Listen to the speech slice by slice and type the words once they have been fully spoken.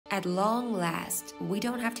At long last, we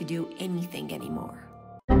don't have to do anything anymore.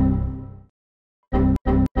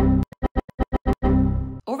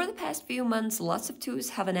 Over the past few months, lots of tools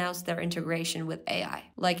have announced their integration with AI,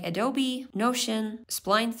 like Adobe, Notion,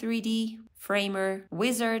 Spline 3D, Framer,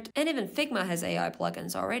 Wizard, and even Figma has AI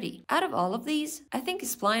plugins already. Out of all of these, I think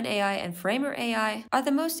Spline AI and Framer AI are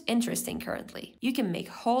the most interesting currently. You can make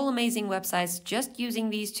whole amazing websites just using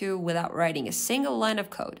these two without writing a single line of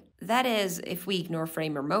code. That is, if we ignore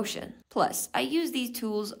Framer Motion. Plus, I use these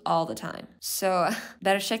tools all the time. So,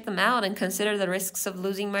 better check them out and consider the risks of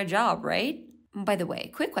losing my job, right? By the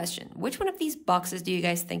way, quick question. Which one of these boxes do you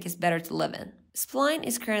guys think is better to live in? Spline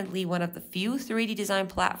is currently one of the few 3D design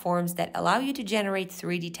platforms that allow you to generate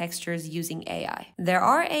 3D textures using AI. There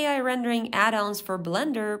are AI rendering add-ons for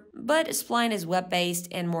Blender, but Spline is web-based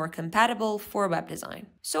and more compatible for web design.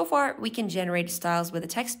 So far, we can generate styles with a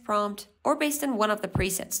text prompt, or based on one of the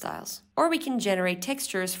preset styles. Or we can generate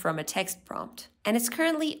textures from a text prompt. And it's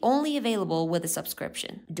currently only available with a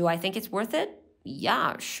subscription. Do I think it's worth it?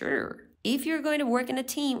 Yeah, sure. If you're going to work in a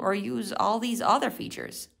team or use all these other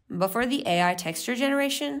features. But for the AI texture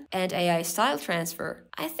generation and AI style transfer,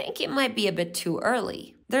 I think it might be a bit too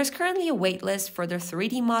early. There's currently a waitlist for the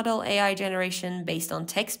 3D model AI generation based on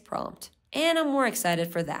text prompt, and I'm more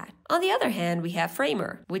excited for that. On the other hand, we have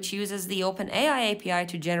Framer, which uses the OpenAI API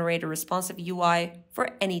to generate a responsive UI for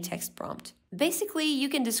any text prompt. Basically, you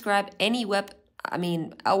can describe any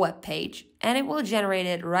a web page, and it will generate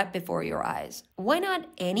it right before your eyes. Why not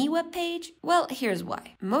any web page? Well, here's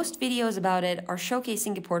why. Most videos about it are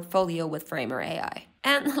showcasing a portfolio with Framer AI.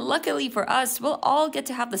 And luckily for us, we'll all get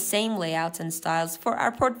to have the same layouts and styles for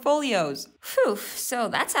our portfolios. Phew, so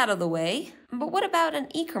that's out of the way. But what about an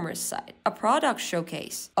e-commerce site, a product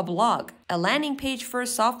showcase, a blog, a landing page for a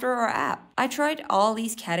software or app? I tried all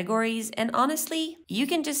these categories, and honestly, you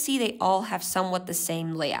can just see they all have somewhat the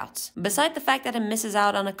same layouts. Beside the fact that it misses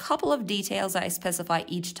out on a couple of details I specify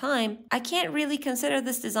each time, I can't really consider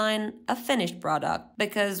this design a finished product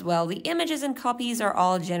because, well, the images and copies are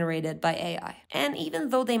all generated by AI. And even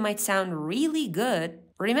though they might sound really good,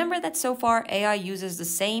 remember that so far AI uses the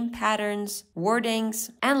same patterns,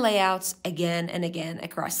 wordings, and layouts again and again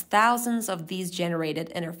across thousands of these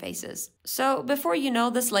generated interfaces. So before you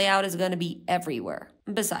know, this layout is going to be everywhere.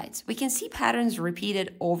 Besides, we can see patterns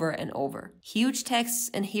repeated over and over. Huge texts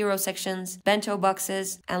in hero sections, bento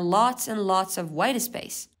boxes, and lots of white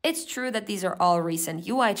space. It's true that these are all recent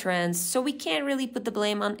UI trends, so we can't really put the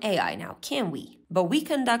blame on AI now, can we? But we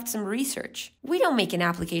conduct some research. We don't make an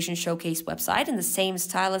application showcase website in the same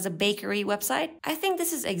style as a bakery website. I think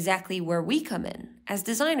this is exactly where we come in. As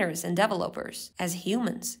designers and developers, as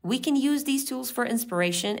humans, we can use these tools for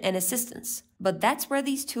inspiration and assistance. But that's where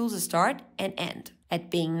these tools start and end,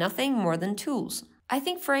 at being nothing more than tools. I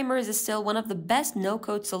think Framer is still one of the best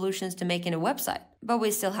no-code solutions to make in a website, but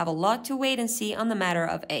we still have a lot to wait and see on the matter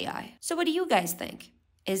of AI. So what do you guys think?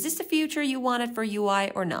 Is this the future you wanted for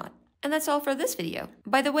UI or not? And that's all for this video.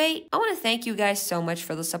 By the way, I want to thank you guys so much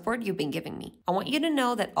for the support you've been giving me. I want you to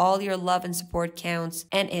know that all your love and support counts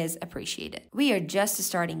and is appreciated. We are just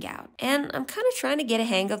starting out, and I'm kind of trying to get a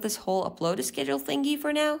hang of this whole upload schedule thingy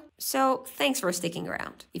for now. So thanks for sticking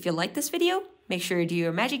around. If you like this video, make sure you do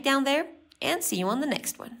your magic down there, and see you on the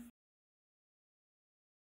next one.